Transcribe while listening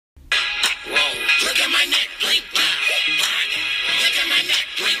my neck, blink, blah. Look at my neck,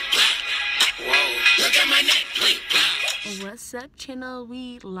 blink, blah. Whoa. Look at my neck, blink, blah. What's up, channel?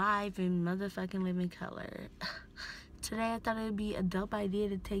 We live in motherfucking living color. Today I thought it would be a dope idea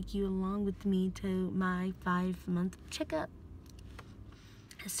to take you along with me to my 5-month checkup.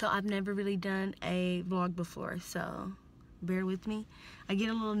 So I've never really done a vlog before, so bear with me. I get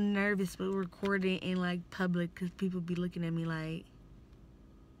a little nervous with recording in like public because people be looking at me like,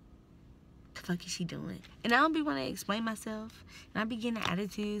 the fuck is she doing? And I don't be wanting to explain myself, and I be getting an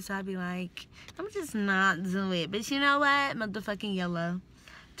attitude, so I be like, I'm just not do it. But you know what? Motherfucking yellow.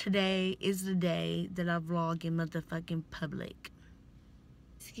 Today is the day that I vlog in motherfucking public.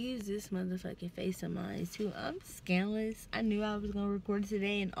 Excuse this motherfucking face of mine too. I'm scandalous. I knew I was gonna record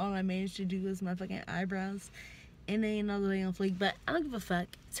today, and all I managed to do was my fucking eyebrows, and they ain't all the way on fleek. But I don't give a fuck.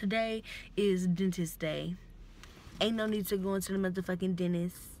 Today is dentist day. Ain't no need to go into the motherfucking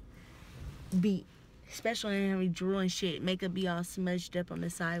dentist. Especially when I be drooling shit. Makeup be all smudged up on the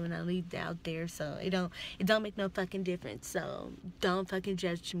side when I leave out there, so it don't make no fucking difference. So don't fucking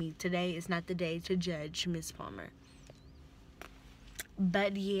judge me. Today is not the day to judge Miss Palmer.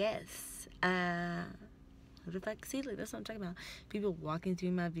 But yes, who the fuck? See, look, that's what I'm talking about. People walking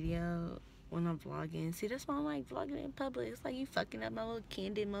through my video when I'm vlogging. See, that's why I'm like vlogging in public. It's like you fucking up my little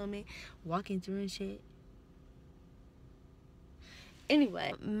candid moment, walking through and shit.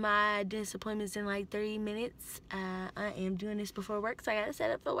 Anyway, my dentist appointment's in like 30 minutes. I am doing this before work, so I gotta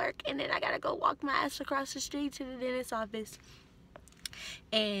set up for work, and then I gotta go walk my ass across the street to the dentist's office.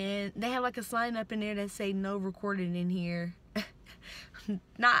 And they have like a sign up in there that say no recording in here.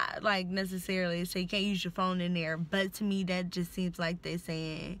 Not like necessarily, so you can't use your phone in there, but to me that just seems like they're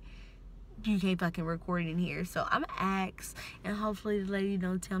saying you can't fucking record in here. So I'm gonna ask, and hopefully the lady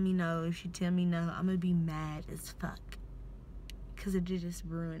don't tell me no. If she tell me no, I'm gonna be mad as fuck, because it did just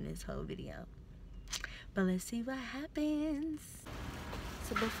ruin this whole video. But let's see what happens.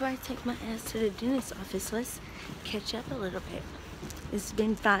 So before I take my ass to the dentist's office, let's catch up a little bit. It's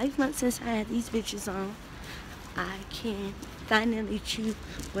been 5 months since I had these bitches on. I can finally chew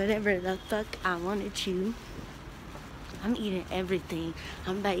whatever the fuck I want to chew. I'm eating everything.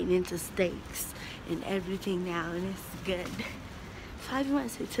 I'm biting into steaks and everything now, and it's good. 5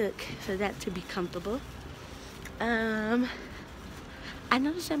 months it took for that to be comfortable. I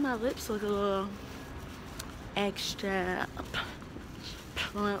noticed that my lips look a little extra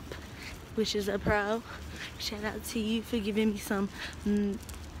plump, which is a pro. Shout out to you for giving me some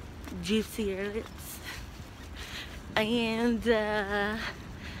juicier lips. And I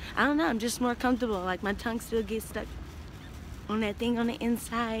don't know, I'm just more comfortable. Like, my tongue still gets stuck on that thing on the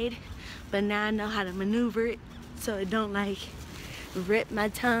inside, but now I know how to maneuver it so it don't like rip my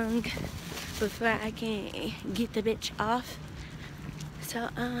tongue before I can get the bitch off. So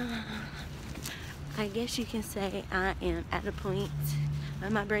I guess you can say I am at a point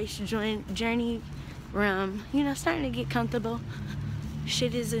on my brace journey where I'm, you know, starting to get comfortable.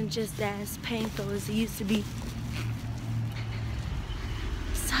 Shit isn't just as painful as it used to be.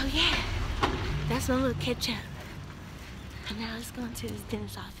 So yeah, that's my little catch up. And now let's go into this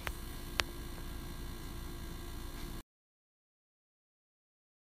dentist's office.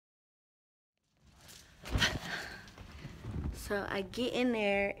 So I get in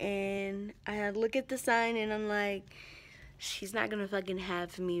there and I look at the sign and I'm like, she's not gonna fucking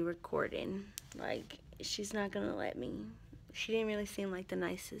have me recording. Like, she's not gonna let me. She didn't really seem like the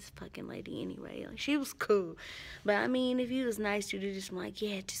nicest fucking lady anyway. Like, she was cool, but I mean, if you was nice, you'd just be like,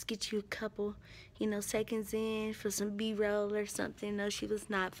 yeah, just get you a couple, you know, seconds in for some B-roll or something. No, she was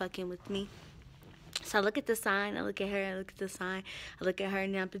not fucking with me. So I look at the sign, I look at her, I look at the sign, I look at her,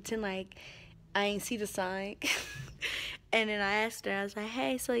 and I pretend like I ain't see the sign. And then I asked her, I was like,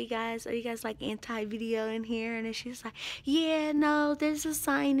 hey, so are you guys like anti-video in here? And then she was like, yeah, no, there's a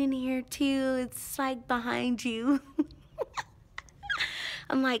sign in here too. It's like behind you.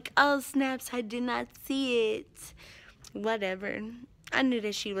 I'm like, oh snaps, I did not see it. Whatever. I knew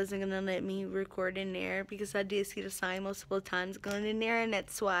that she wasn't gonna let me record in there because I did see the sign multiple times going in there, and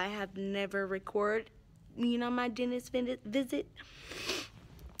that's why I have never recorded, you know, my dentist visit.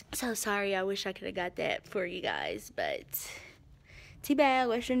 So sorry, I wish I could have got that for you guys, but too bad.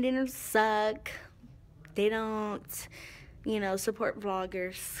 Western dinners suck. They don't, you know, support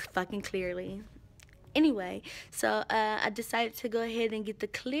vloggers fucking clearly. Anyway, so I decided to go ahead and get the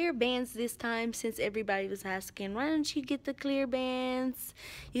clear bands this time, since everybody was asking, why don't you get the clear bands?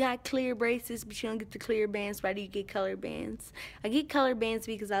 You got clear braces, but you don't get the clear bands. Why do you get color bands? I get color bands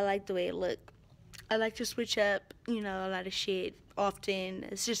because I like the way it look. I like to switch up, you know, a lot of shit often.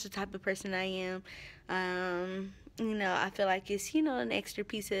 It's just the type of person I am. you know, I feel like it's, you know, an extra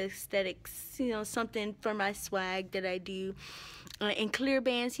piece of aesthetics, you know, something for my swag that I do. And clear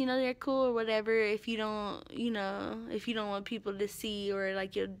bands, you know, they're cool or whatever if you don't, you know, if you don't want people to see or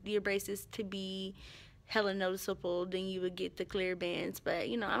like your braces to be hella noticeable, then you would get the clear bands. But,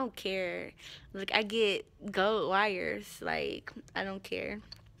 you know, I don't care. Like, I get gold wires. Like, I don't care.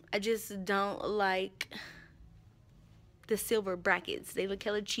 I just don't like the silver brackets. They look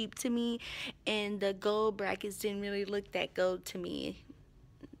hella cheap to me, and the gold brackets didn't really look that gold to me.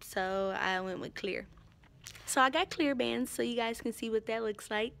 So I went with clear. So I got clear bands so you guys can see what that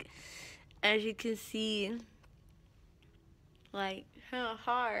looks like. As you can see, like, hella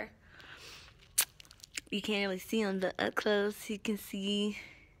hard. You can't really see them, but up close you can see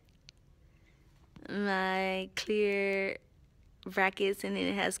my clear brackets, and then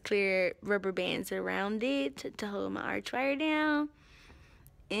it has clear rubber bands around it to hold my arch wire down.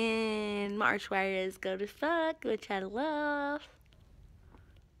 And my arch wire is gold as fuck, which I love.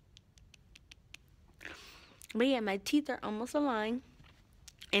 But yeah, my teeth are almost aligned,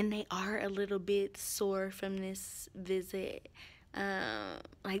 and they are a little bit sore from this visit.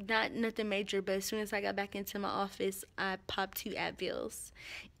 Like, nothing major, but as soon as I got back into my office, I popped 2 Advils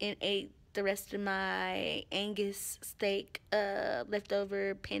and ate the rest of my Angus steak,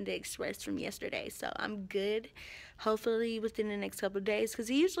 leftover Panda Express from yesterday. So I'm good, hopefully within the next couple of days, because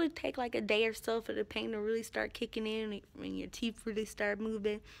it usually take like a day or so for the pain to really start kicking in when your teeth really start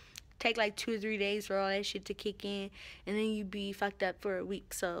moving. Take like 2 or 3 days for all that shit to kick in, and then you be fucked up for a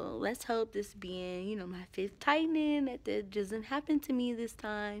week. So let's hope this being, you know, my 5th tightening, that doesn't happen to me this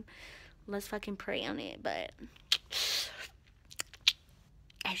time. Let's fucking pray on it. But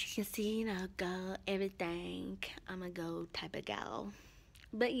as you can see, you know, go everything. I'm a go type of gal.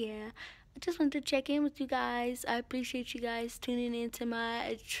 But yeah, I just wanted to check in with you guys. I appreciate you guys tuning into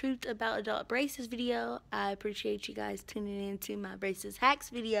my Truth About Adult Braces video. I appreciate you guys tuning into my Braces Hacks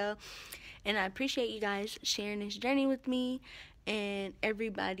video. And I appreciate you guys sharing this journey with me. And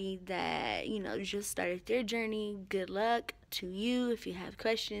everybody that, you know, just started their journey, good luck to you. If you have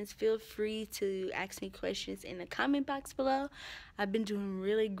questions, feel free to ask me questions in the comment box below. I've been doing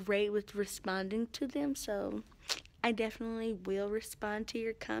really great with responding to them, so I definitely will respond to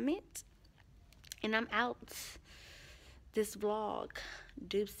your comments. And I'm out this vlog.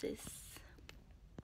 Deuces.